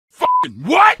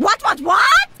What? What?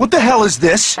 What the hell is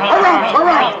this? Harumph.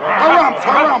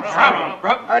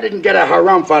 I didn't get a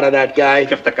harumph out of that guy.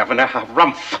 Give the governor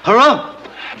harumph.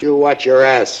 Harumph? You watch your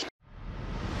ass.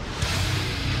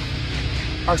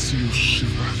 I see you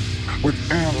shiver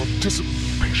with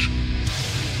anticipation.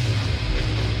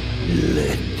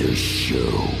 Let the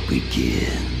show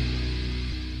begin.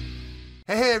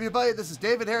 Hey everybody, this is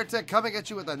David Heretic coming at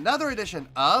you with another edition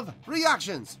of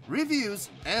Reactions,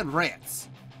 Reviews, and Rants.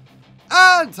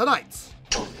 And tonight!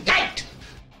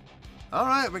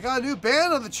 Alright, we got a new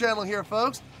band on the channel here,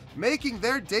 folks, making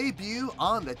their debut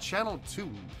on the channel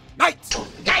tonight!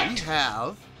 We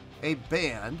have a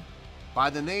band by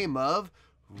the name of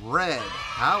Red.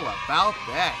 How about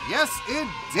that? Yes,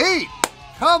 indeed!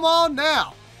 Come on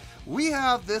now! We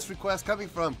have this request coming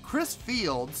from Chris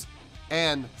Fields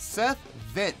and Seth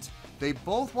Vint. They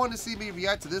both want to see me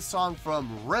react to this song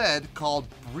from Red called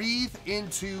Breathe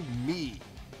Into Me.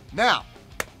 Now,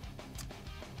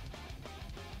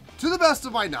 to the best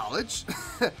of my knowledge,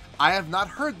 I have not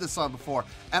heard this song before.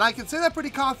 And I can say that pretty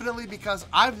confidently because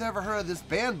I've never heard of this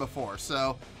band before.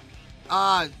 So,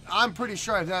 I'm pretty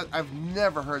sure I've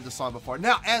never heard this song before.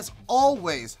 Now, as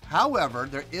always, however,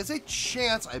 there is a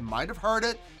chance I might have heard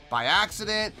it by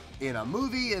accident, in a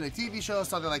movie, in a TV show,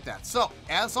 something like that. So,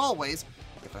 as always,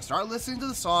 if I start listening to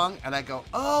the song and I go,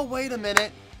 oh, wait a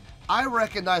minute, I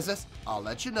recognize this, I'll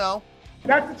let you know.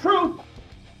 That's the truth.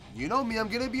 You know me, I'm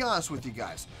going to be honest with you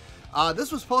guys.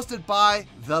 This was posted by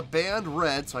the band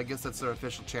Red, so I guess that's their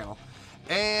official channel.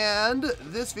 And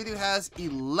this video has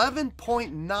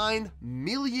 11.9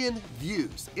 million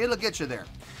views. It'll get you there.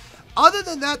 Other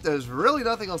than that, there's really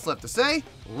nothing else left to say.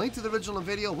 Link to the original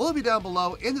video will be down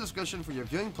below in the description for your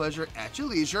viewing pleasure at your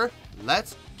leisure.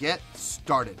 Let's get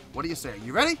started. What do you say? Are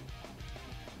you ready?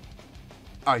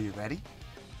 Are you ready?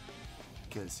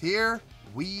 Because here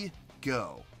we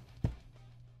go.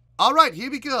 All right, here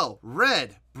we go.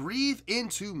 Red, Breathe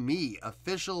Into Me,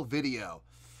 official video.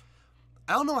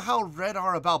 I don't know how Red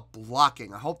are about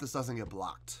blocking. I hope this doesn't get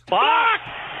blocked. Block!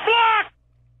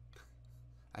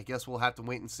 I guess we'll have to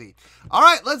wait and see. All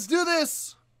right, let's do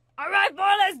this. All right,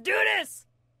 boy, let's do this.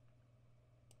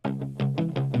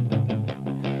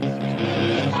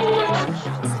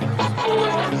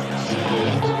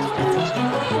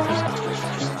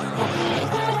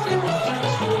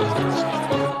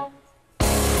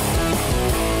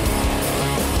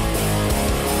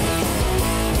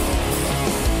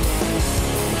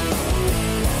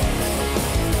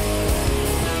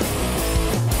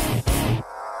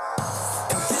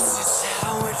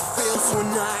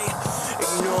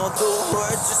 The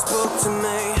words you spoke to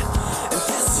me, and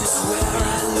this is where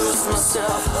I lose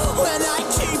myself when I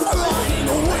keep running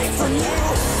away from you.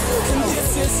 And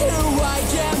this is who I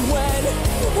am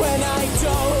when I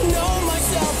don't know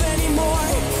myself anymore.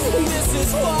 And this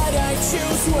is what I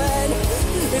choose when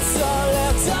it's all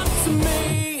left up to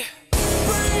me.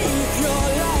 Breathe your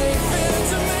life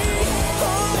into me. I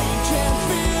can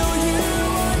feel you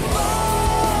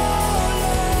unfolding.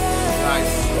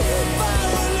 Nice.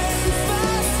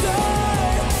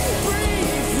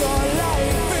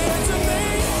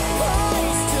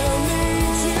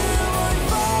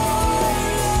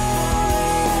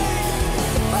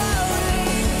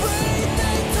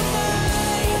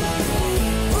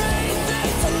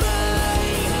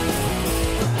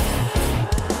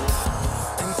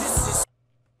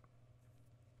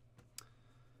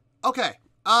 Okay,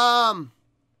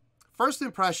 first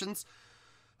impressions,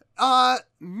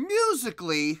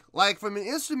 musically, like from an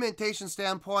instrumentation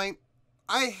standpoint,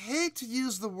 I hate to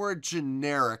use the word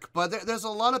generic, but there's a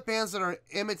lot of bands that are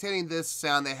imitating this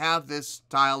sound. They have this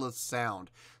style of sound.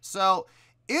 So,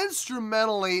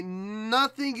 instrumentally,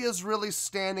 nothing is really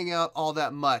standing out all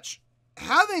that much.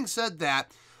 Having said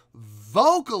that,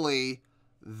 vocally,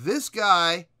 this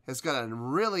guy has got a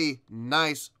really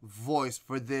nice voice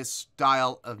for this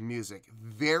style of music.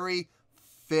 Very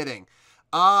fitting.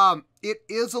 It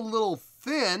is a little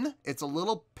thin, it's a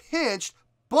little pinched,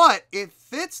 but it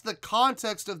fits the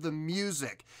context of the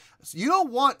music. So you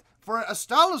don't want, for a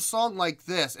style of song like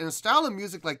this, and a style of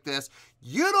music like this,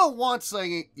 you don't want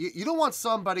singing, you don't want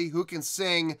somebody who can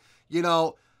sing, you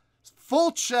know,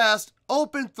 full chest,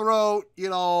 open throat, you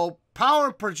know, power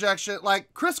and projection.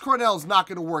 Like, Chris Cornell is not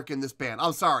going to work in this band.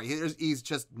 I'm sorry. He's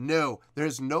just, no.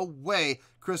 There's no way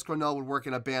Chris Cornell would work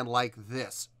in a band like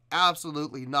this.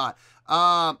 Absolutely not.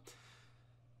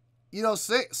 You know,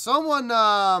 someone,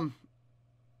 I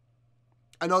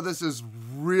know this is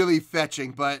really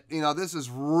fetching, but, you know, this is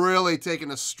really taking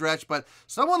a stretch, but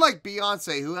someone like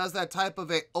Beyonce, who has that type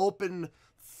of a open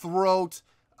throat,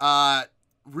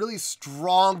 really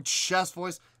strong chest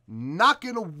voice, not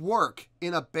going to work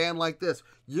in a band like this.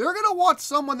 You're going to want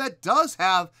someone that does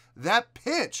have that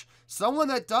pitch, someone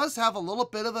that does have a little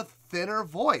bit of a thinner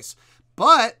voice,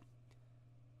 but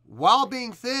while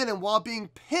being thin and while being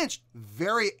pitched,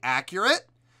 very accurate,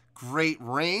 great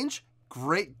range,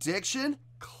 great diction,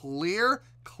 clear,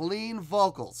 clean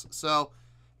vocals. So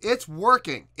it's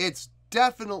working. It's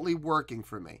definitely working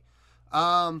for me.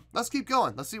 Let's keep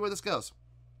going. Let's see where this goes.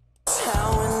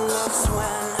 How it looks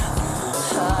when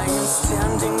I am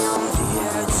standing on the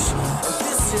edge.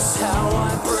 This is how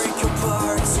I break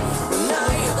apart when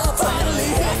I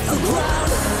finally hit the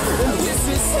ground. And this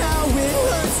is how it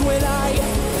hurts when I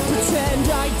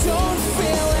pretend I don't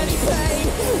feel any pain.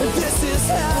 And this is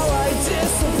how I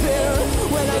disappear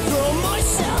when I throw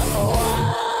myself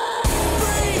away.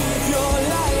 Breathe your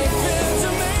life into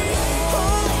me. I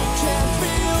can't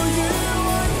feel you.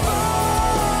 I'm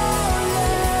falling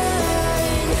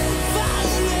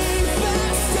faster.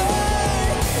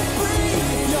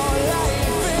 Breathe your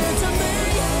life into me.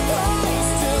 I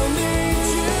still need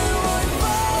you. I'm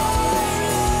falling.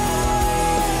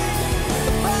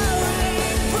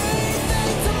 Breathe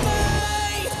into me.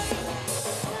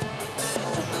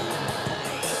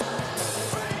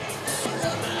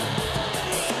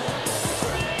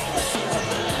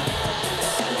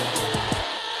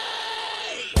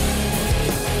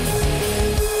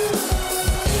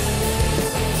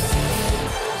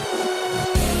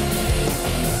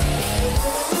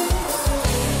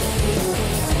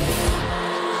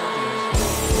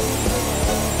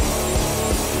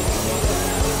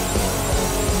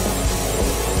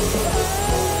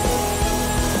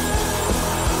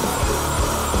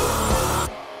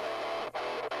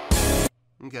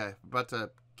 Okay, about to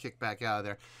kick back out of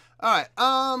there. All right,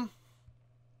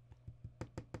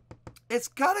 it's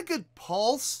got a good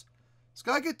pulse. It's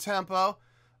got a good tempo.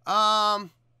 It's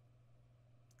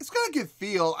got a good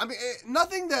feel. I mean,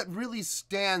 nothing that really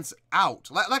stands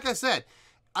out. Like I said,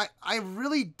 I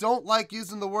really don't like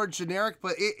using the word generic,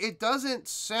 but it doesn't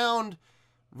sound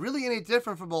really any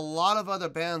different from a lot of other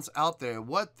bands out there,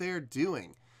 what they're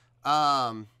doing.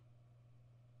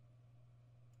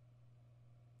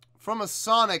 From a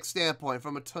sonic standpoint,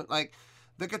 from a like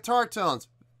the guitar tones,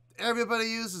 everybody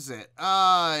uses it.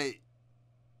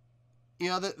 You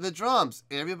know, the drums,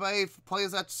 everybody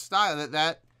plays that style,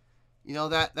 that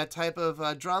type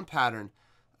of drum pattern.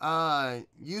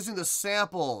 Using the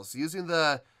samples, using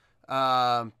the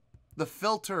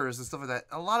filters and stuff like that.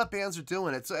 A lot of bands are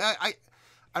doing it. So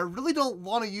I really don't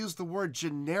want to use the word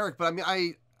generic, but I mean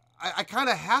I kind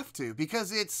of have to,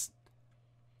 because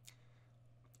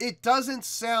it doesn't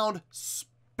sound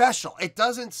special. It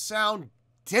doesn't sound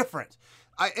different,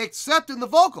 except in the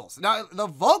vocals. Now, the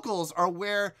vocals are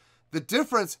where the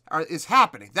difference is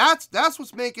happening. That's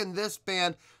what's making this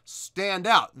band stand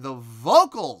out. The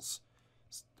vocals,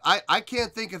 I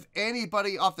can't think of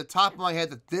anybody off the top of my head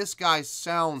that this guy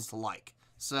sounds like.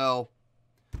 So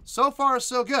far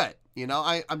so good. You know,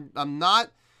 I'm not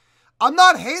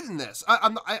hating this. I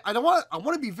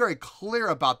want to be very clear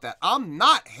about that. I'm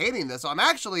not hating this. I'm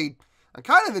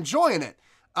kind of enjoying it.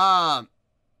 But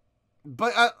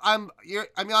I'm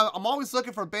always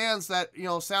looking for bands that, you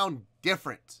know, sound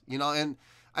different, you know, and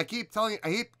I keep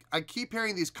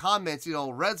hearing these comments, you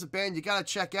know, Red's a band you got to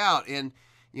check out, and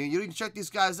you know, you need to check these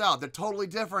guys out. They're totally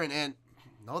different. And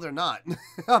no, they're not.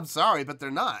 I'm sorry, but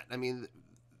they're not. I mean,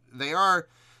 they're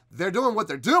doing what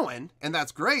they're doing, and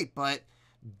that's great, but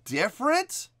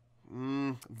different?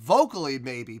 Vocally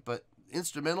maybe, but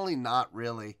instrumentally not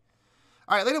really.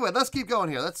 All right, anyway, let's keep going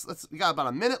here. We got about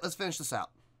a minute. Let's finish this out.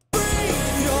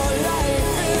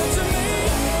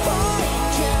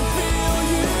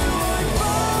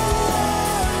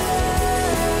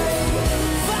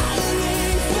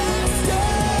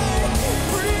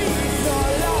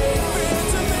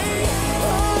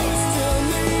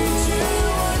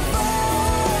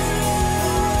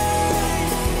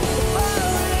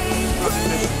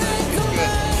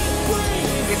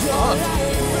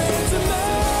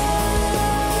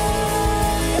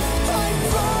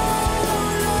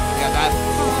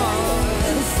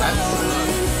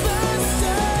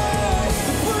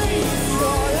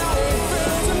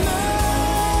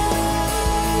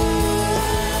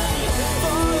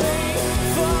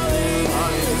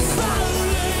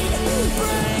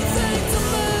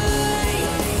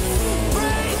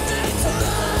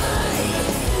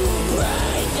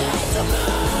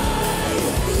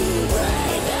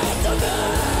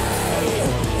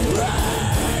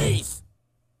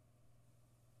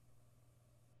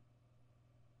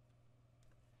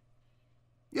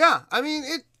 Yeah, I mean,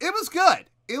 it was good.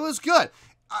 It was good.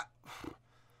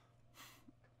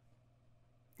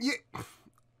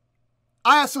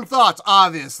 I have some thoughts,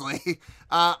 obviously.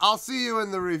 I'll see you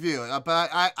in the review. But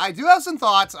I do have some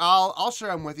thoughts. I'll share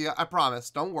them with you. I promise.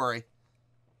 Don't worry.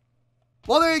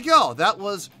 Well, there you go. That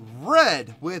was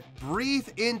Red with Breathe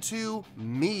Into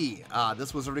Me.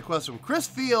 This was a request from Chris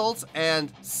Fields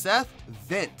and Seth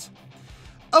Vint.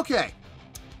 Okay.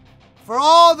 For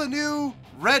all the new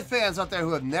Red fans out there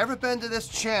who have never been to this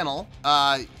channel,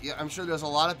 I'm sure there's a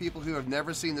lot of people who have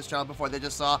never seen this channel before. They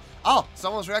just saw, oh,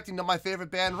 someone's reacting to my favorite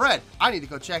band, Red. I need to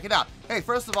go check it out. Hey,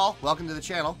 first of all, welcome to the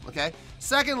channel, okay?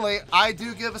 Secondly, I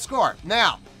do give a score.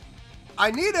 Now, I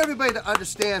need everybody to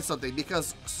understand something,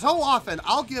 because so often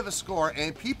I'll give a score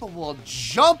and people will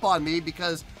jump on me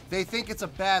because they think it's a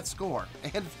bad score,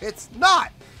 and it's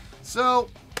not. So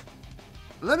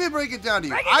let me break it down to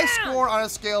you. I score on a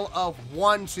scale of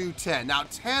 1 to 10. Now,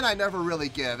 10 I never really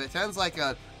give. It 10's like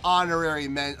an honorary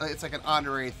it's like an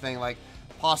honorary thing, like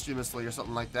posthumously or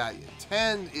something like that.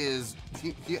 10 is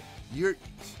you're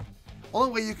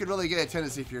only way you could really get a 10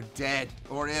 is if you're dead,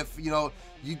 or if, you know,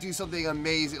 you do something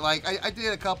amazing. Like I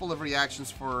did a couple of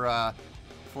reactions for a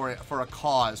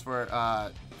cause, for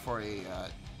a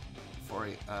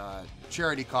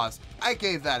charity cause. I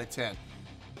gave that a 10.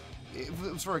 It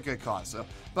was for a good cause. So,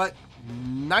 but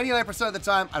 99% of the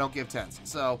time, I don't give 10s.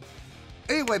 So,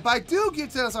 anyway, but I do give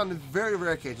 10s on very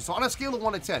rare occasions. So on a scale of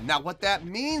 1 to 10. Now, what that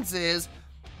means is,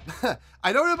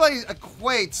 I know everybody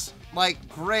equates like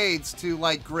grades to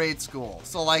like grade school.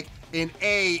 So like an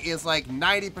A is like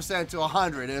 90% to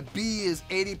 100, and a B is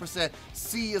 80%,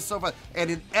 C is so far,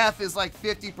 and an F is like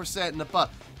 50% and above.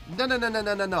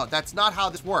 No. That's not how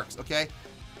this works, okay?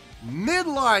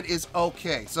 Midline is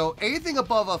okay. So anything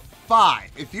above a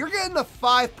 5, if you're getting a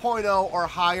 5.0 or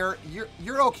higher,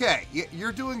 you're okay.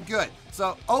 You're doing good.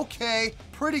 So okay,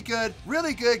 pretty good,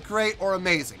 really good, great, or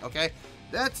amazing, okay?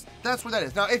 That's what that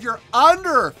is. Now, if you're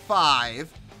under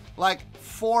 5, like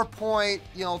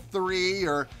 4.3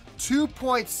 or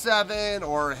 2.7,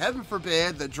 or heaven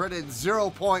forbid, the dreaded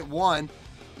 0.1,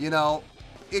 you know,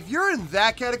 if you're in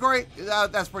that category,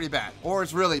 that's pretty bad, or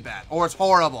it's really bad, or it's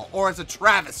horrible, or it's a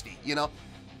travesty, you know,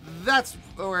 that's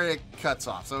where it cuts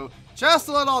off. So just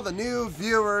to let all the new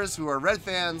viewers who are Red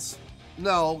fans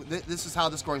know, this is how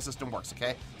the scoring system works,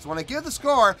 okay? So when I give the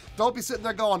score, don't be sitting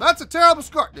there going, that's a terrible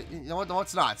score. You know what? No,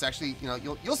 it's not. It's actually, you know,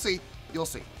 you'll see. You'll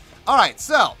see. All right,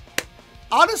 so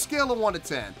on a scale of 1 to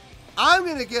 10, I'm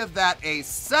going to give that a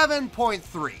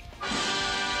 7.3.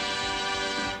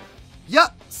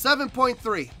 Yep,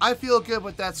 7.3. I feel good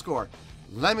with that score.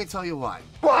 Let me tell you why.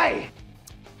 Why?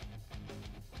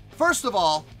 First of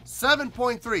all,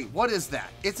 7.3. What is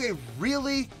that? It's a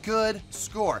really good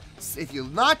score. If you're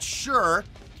not sure,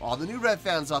 all the new Red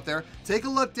fans out there, take a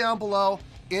look down below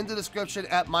in the description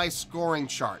at my scoring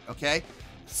chart, okay?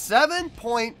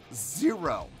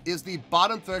 7.0 is the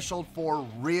bottom threshold for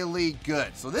really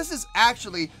good. So this is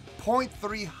actually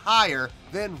 0.3 higher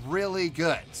than really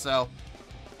good. So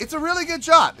it's a really good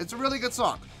job. It's a really good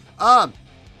song.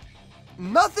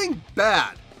 Nothing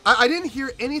bad. I didn't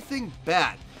hear anything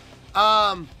bad.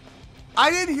 I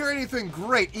didn't hear anything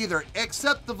great either,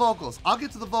 except the vocals. I'll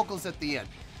get to the vocals at the end.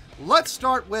 Let's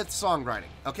start with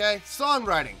songwriting, okay?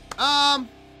 Songwriting.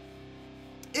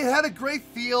 It had a great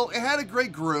feel. It had a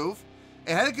great groove.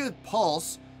 It had a good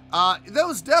pulse. There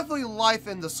was definitely life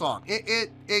in the song.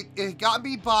 It got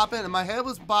me bopping, and my head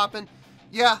was bopping.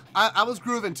 Yeah, I was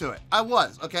grooving to it. I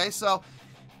was, okay? So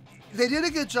they did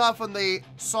a good job from the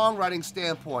songwriting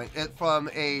standpoint, from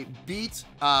a beat,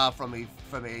 from a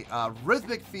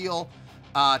rhythmic feel,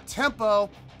 tempo,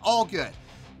 all good.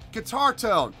 Guitar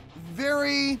tone,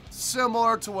 very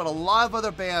similar to what a lot of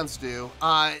other bands do.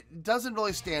 It doesn't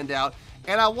really stand out,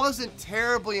 and I wasn't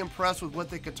terribly impressed with what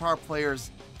the guitar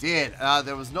players did.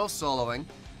 There was no soloing.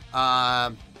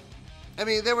 I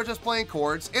mean, they were just playing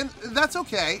chords, and that's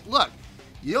okay. Look,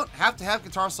 you don't have to have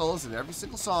guitar solos in every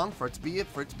single song for it to be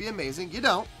amazing. You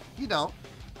don't. Would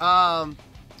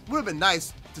have been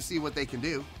nice to see what they can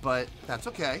do, but that's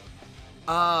okay.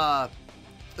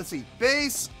 Let's see,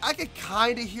 bass, I could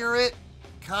kind of hear it,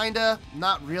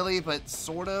 not really, but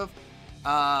sort of.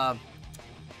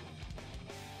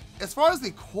 As far as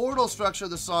the chordal structure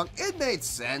of the song, it made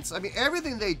sense. I mean,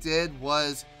 everything they did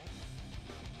was,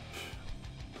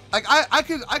 like, I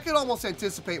could almost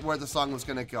anticipate where the song was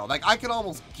going to go. Like, I could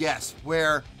almost guess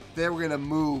where they were going to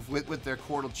move with their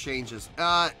chordal changes.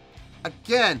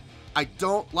 Again, I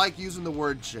don't like using the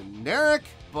word generic,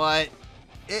 but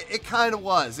it kind of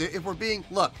was. If we're being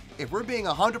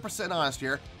 100% honest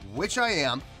here, which I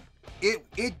am,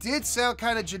 it did sound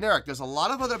kind of generic. There's a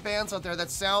lot of other bands out there that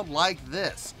sound like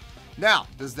this. Now,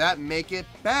 does that make it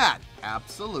bad?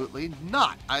 Absolutely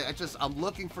not. I'm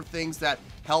looking for things that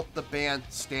help the band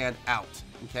stand out,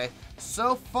 okay?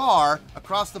 So far,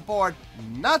 across the board,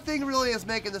 nothing really is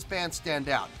making this band stand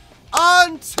out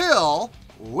until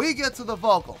we get to the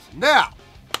vocals. Now,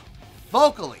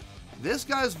 vocally, this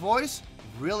guy's voice,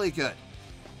 really good.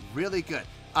 Really good.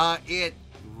 It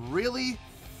really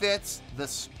fits the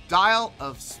style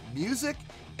of music,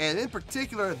 and in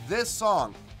particular, this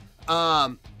song.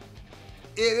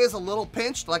 It is a little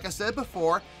pinched, like I said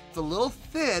before. It's a little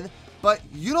thin, but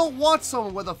you don't want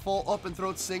someone with a full open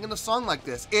throat singing a song like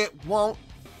this. It won't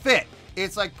fit.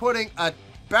 It's like putting a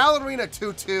ballerina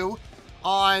tutu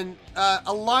on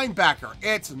a linebacker.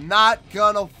 It's not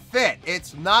gonna fit.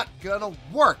 It's not gonna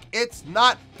work. It's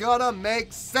not gonna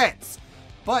make sense.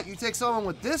 But you take someone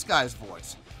with this guy's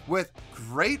voice, with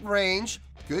great range,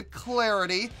 good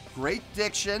clarity, great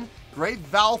diction, great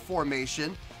vowel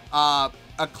formation, a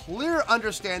clear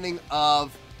understanding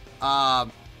of not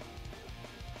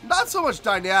so much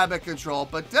dynamic control,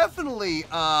 but definitely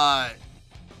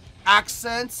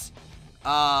accents,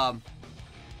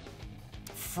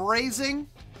 phrasing,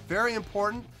 very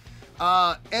important.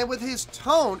 And with his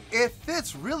tone, it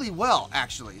fits really well,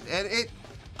 actually. And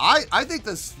I think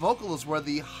this vocals were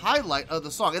the highlight of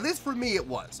the song. At least for me, it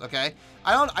was, okay?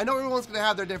 I know everyone's going to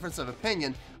have their difference of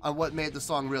opinion on what made the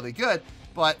song really good,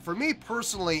 but for me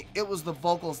personally, it was the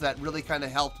vocals that really kind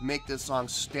of helped make this song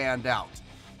stand out.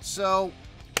 So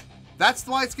that's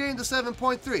why it's getting to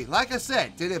 7.3. Like I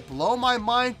said, did it blow my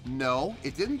mind? No,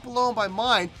 it didn't blow my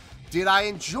mind. Did I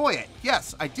enjoy it?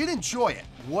 Yes, I did enjoy it.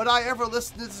 Would I ever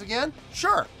listen to this again?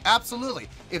 Sure, absolutely.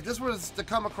 If this was to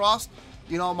come across,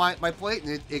 you know, my plate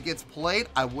and it gets played,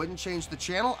 I wouldn't change the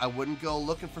channel. I wouldn't go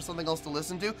looking for something else to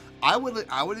listen to. I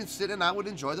would sit and I would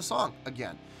enjoy the song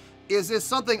again. Is this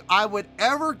something I would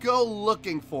ever go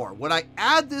looking for? Would I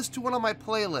add this to one of my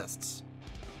playlists?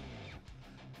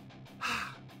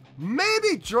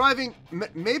 Maybe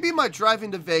my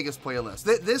driving to Vegas playlist.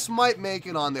 This might make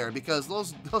it on there because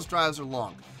those drives are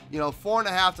long. You know,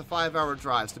 4.5 to 5 hour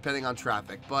drives depending on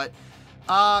traffic. But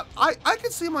I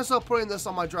could see myself putting this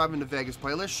on my driving to Vegas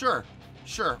playlist.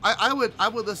 Sure. I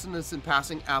would listen to this in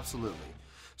passing. Absolutely.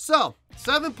 So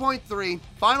 7.3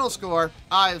 final score.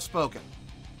 I have spoken.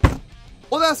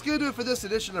 Well, that's going to do it for this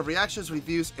edition of Reactions,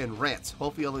 Reviews, and Rants.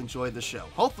 Hopefully you'll enjoy the show.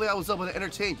 Hopefully I was able to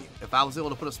entertain you. If I was able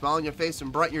to put a smile on your face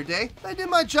and brighten your day, I did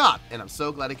my job, and I'm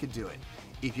so glad I could do it.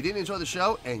 If you didn't enjoy the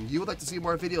show and you would like to see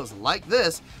more videos like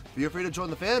this, feel free to join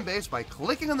the fan base by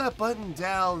clicking on that button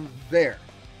down there.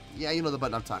 Yeah, you know the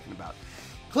button I'm talking about.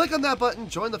 Click on that button,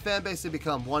 join the fan base, and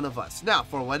become one of us. Now,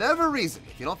 for whatever reason,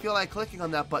 if you don't feel like clicking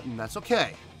on that button, that's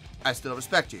okay. I still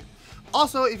respect you.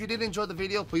 Also, if you did enjoy the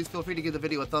video, please feel free to give the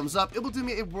video a thumbs up. It will do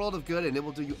me a world of good, and it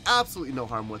will do you absolutely no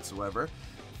harm whatsoever.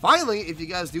 Finally, if you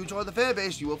guys do join the fan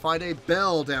base, you will find a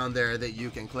bell down there that you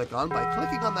can click on. By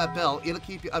clicking on that bell, it'll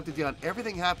keep you up to date on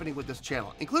everything happening with this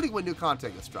channel, including when new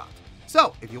content gets dropped.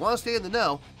 So, if you want to stay in the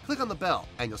know, click on the bell,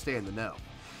 and you'll stay in the know.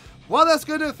 Well, that's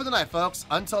going to do it for the night, folks.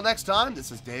 Until next time,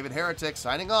 this is David Heretic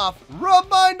signing off,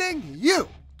 reminding you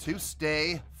to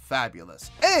stay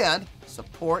fabulous and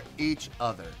support each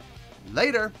other.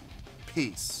 Later.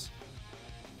 Peace.